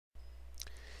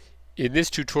In this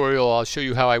tutorial, I'll show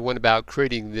you how I went about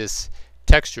creating this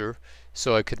texture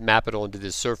so I could map it onto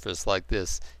this surface like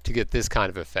this to get this kind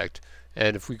of effect.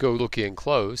 And if we go look in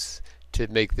close to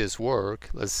make this work,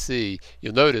 let's see,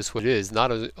 you'll notice what it is.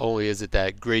 Not only is it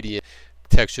that gradient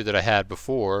texture that I had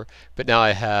before, but now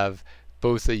I have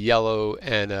both a yellow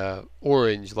and a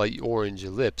orange, light orange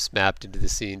ellipse mapped into the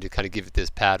scene to kind of give it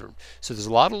this pattern. So there's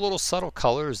a lot of little subtle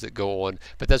colors that go on,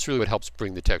 but that's really what helps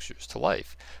bring the textures to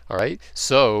life. Alright,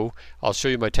 so I'll show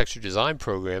you my texture design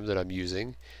program that I'm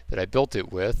using, that I built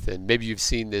it with, and maybe you've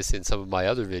seen this in some of my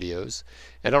other videos.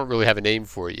 And I don't really have a name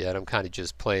for it yet, I'm kind of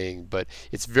just playing, but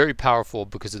it's very powerful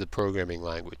because of the programming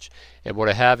language. And what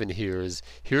I have in here is,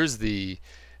 here's the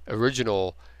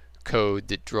original code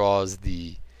that draws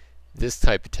this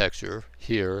type of texture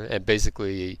here, and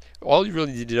basically all you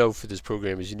really need to know for this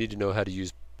program is you need to know how to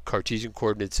use Cartesian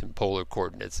coordinates and polar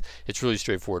coordinates. It's really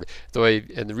straightforward.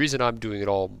 And the reason I'm doing it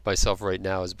all myself right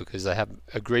now is because I have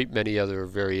a great many other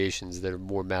variations that are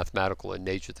more mathematical in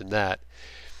nature than that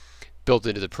built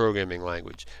into the programming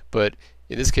language. But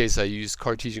in this case I use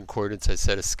Cartesian coordinates. I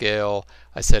set a scale,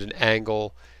 I set an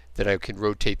angle that I can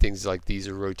rotate things like these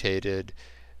are rotated.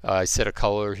 I set a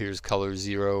color, here's color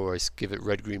 0, or I give it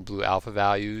red, green, blue alpha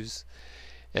values,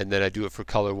 and then I do it for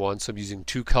color 1. So I'm using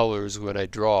two colors when I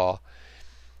draw,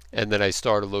 and then I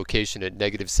start a location at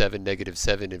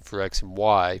 -7, and for x and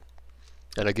y,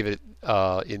 and I give it,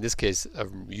 in this case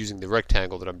I'm using the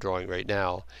rectangle that I'm drawing right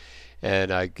now,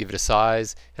 and I give it a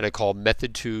size, and I call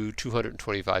method 2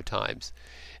 225 times,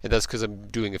 and that's because I'm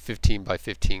doing a 15 by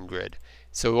 15 grid.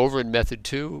 So over in method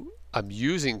 2 I'm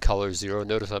using color 0.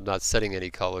 Notice I'm not setting any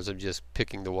colors, I'm just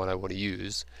picking the one I want to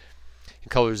use. And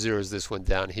color 0 is this one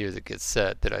down here that gets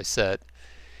set, that I set.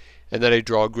 And then I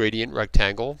draw a gradient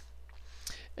rectangle,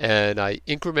 and I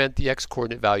increment the x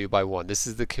coordinate value by 1. This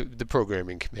is the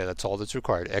programming command, that's all that's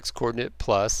required. X coordinate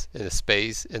plus, and a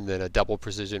space, and then a double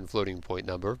precision floating point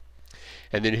number.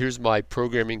 And then here's my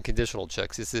programming conditional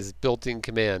checks. This is built-in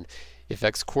command. If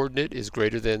x coordinate is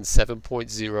greater than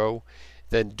 7.0,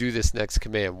 then do this next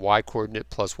command, y coordinate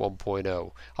plus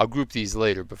 1.0. I'll group these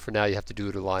later, but for now you have to do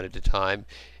it a line at a time.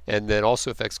 And then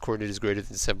also if x coordinate is greater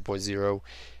than 7.0,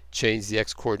 change the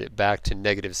x coordinate back to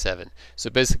 -7. So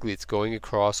basically it's going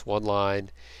across one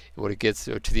line, and when it gets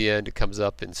to the end it comes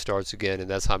up and starts again, and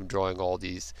that's how I'm drawing all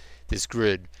this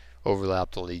grid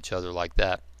overlapped on each other like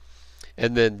that.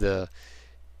 And then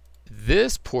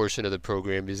this portion of the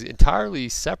program is entirely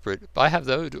separate. I have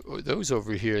those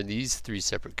over here in these three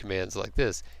separate commands like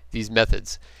this, these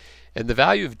methods. And the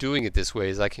value of doing it this way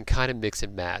is I can kind of mix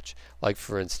and match. Like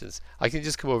for instance, I can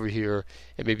just come over here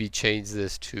and maybe change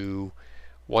this to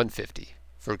 150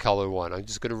 for color 1. I'm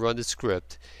just going to run the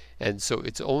script, and so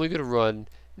it's only going to run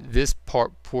this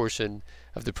portion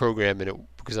of the program in it,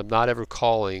 because I'm not ever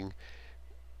calling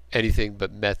anything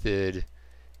but method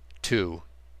 2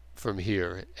 from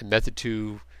here, and method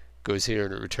 2 goes here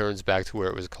and it returns back to where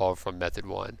it was called from method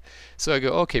 1. So I go,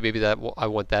 okay, maybe I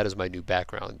want that as my new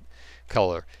background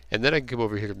color, and then I can come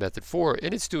over here to method 4,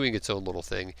 and it's doing its own little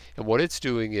thing. And what it's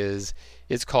doing is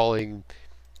it's calling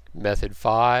method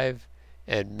 5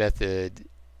 and method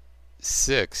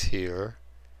 6 here.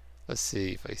 Let's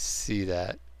see if I see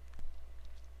that.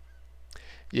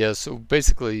 Yeah, so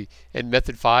basically, and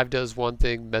method 5 does one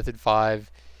thing. Method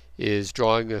 5 is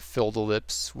drawing a filled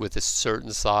ellipse with a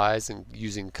certain size and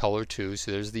using color 2. So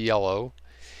there's the yellow,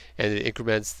 and it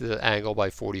increments the angle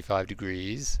by 45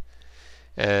 degrees.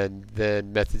 And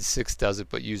then method 6 does it,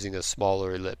 but using a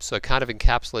smaller ellipse. So I kind of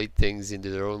encapsulate things into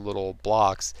their own little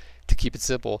blocks to keep it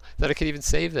simple, that I can even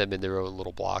save them in their own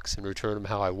little blocks and return them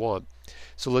how I want.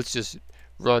 So let's just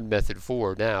run method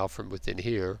 4 now from within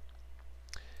here.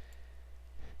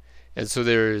 And so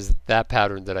there is that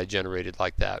pattern that I generated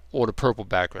like that on a purple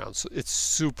background. So it's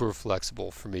super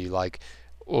flexible for me. Like,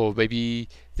 oh, maybe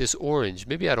this orange,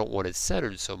 maybe I don't want it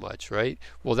centered so much, right?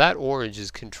 Well, that orange is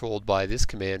controlled by this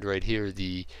command right here,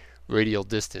 the radial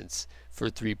distance for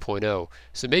 3.0.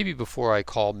 So maybe before I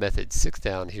call method 6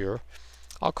 down here,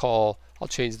 I'll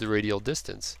change the radial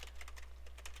distance,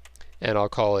 and I'll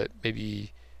call it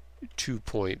maybe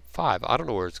 2.5. I don't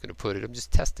know where it's going to put it. I'm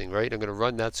just testing, right? I'm going to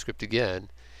run that script again.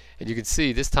 And you can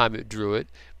see this time it drew it,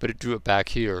 but it drew it back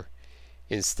here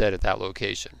instead at that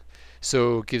location.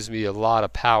 So it gives me a lot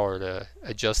of power to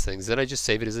adjust things. Then I just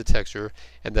save it as a texture,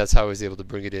 and that's how I was able to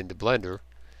bring it into Blender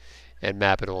and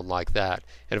map it on like that.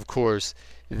 And of course,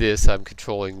 this I'm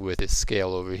controlling with this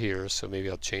scale over here, so maybe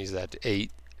I'll change that to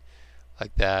 8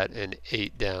 like that, and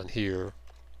 8 down here.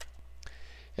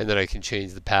 And then I can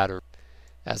change the pattern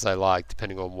as I like,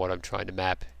 depending on what I'm trying to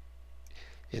map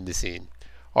in the scene.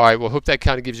 Alright, well, hope that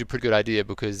kind of gives you a pretty good idea,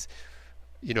 because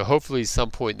you know, hopefully some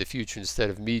point in the future, instead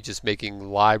of me just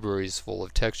making libraries full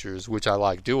of textures, which I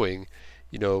like doing,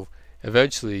 you know,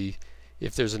 eventually,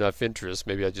 if there's enough interest,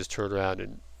 maybe I just turn around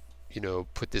and, you know,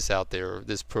 put this out there,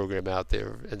 this program out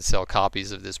there, and sell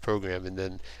copies of this program, and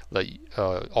then let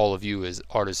all of you as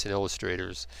artists and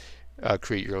illustrators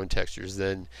create your own textures.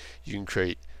 Then you can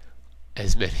create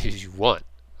as many as you want.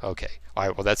 Okay. All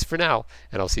right. Well, that's for now,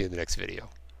 and I'll see you in the next video.